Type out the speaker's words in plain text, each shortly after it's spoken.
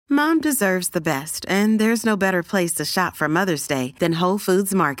Mom deserves the best, and there's no better place to shop for Mother's Day than Whole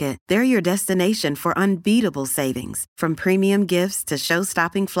Foods Market. They're your destination for unbeatable savings, from premium gifts to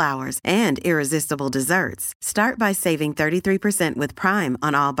show-stopping flowers and irresistible desserts. Start by saving 33% with Prime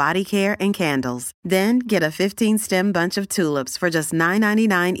on all body care and candles. Then get a 15-stem bunch of tulips for just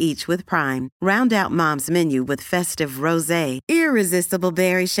 $9.99 each with Prime. Round out Mom's menu with festive rosé, irresistible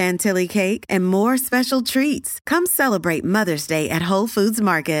berry chantilly cake, and more special treats. Come celebrate Mother's Day at Whole Foods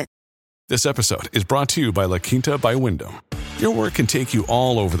Market. This episode is brought to you by La Quinta by Wyndham. Your work can take you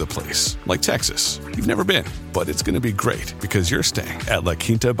all over the place, like Texas. You've never been, but it's going to be great because you're staying at La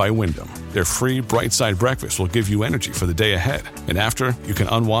Quinta by Wyndham. Their free Bright Side breakfast will give you energy for the day ahead. And after, you can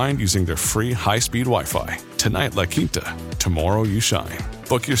unwind using their free high-speed Wi-Fi. Tonight, La Quinta. Tomorrow, you shine.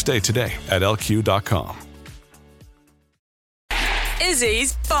 Book your stay today at LQ.com.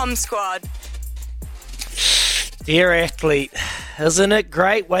 Izzy's Bomb Squad. Dear athlete, isn't it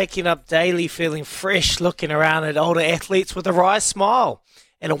great waking up daily feeling fresh, looking around at older athletes with a wry smile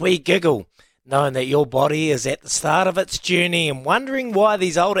and a wee giggle, knowing that your body is at the start of its journey and wondering why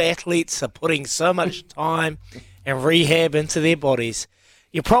these older athletes are putting so much time and rehab into their bodies?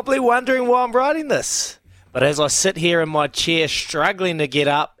 You're probably wondering why I'm writing this. But as I sit here in my chair struggling to get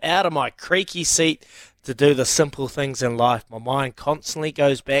up out of my creaky seat to do the simple things in life, my mind constantly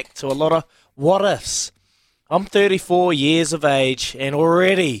goes back to a lot of what-ifs. I'm 34 years of age and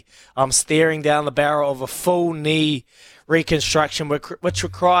already I'm staring down the barrel of a full knee reconstruction which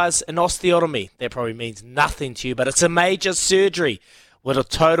requires an osteotomy. That probably means nothing to you, but it's a major surgery with a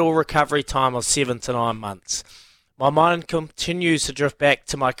total recovery time of 7 to 9 months. My mind continues to drift back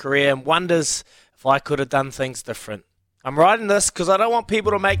to my career and wonders if I could have done things different. I'm writing this because I don't want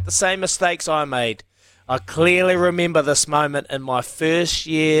people to make the same mistakes I made. I clearly remember this moment in my first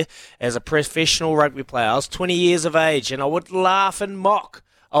year as a professional rugby player. I was 20 years of age and I would laugh and mock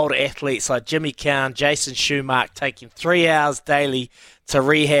older athletes like Jimmy Cowan, Jason Schumacher, taking 3 hours daily to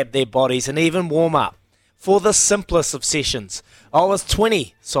rehab their bodies and even warm up for the simplest of sessions. I was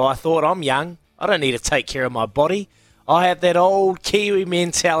 20, so I thought, I'm young. I don't need to take care of my body. I have that old Kiwi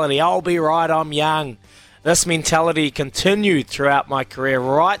mentality. I'll be right, I'm young. This mentality continued throughout my career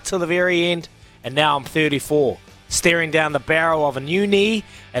right to the very end. And now I'm 34, staring down the barrel of a new knee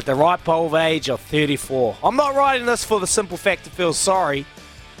at the ripe old age of 34. I'm not writing this for the simple fact to feel sorry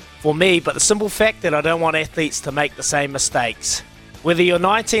for me, but the simple fact that I don't want athletes to make the same mistakes. Whether you're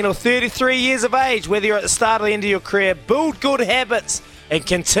 19 or 33 years of age, whether you're at the start or the end of your career, build good habits and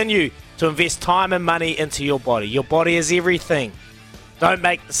continue to invest time and money into your body. Your body is everything. Don't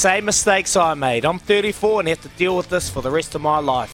make the same mistakes I made. I'm 34 and have to deal with this for the rest of my life.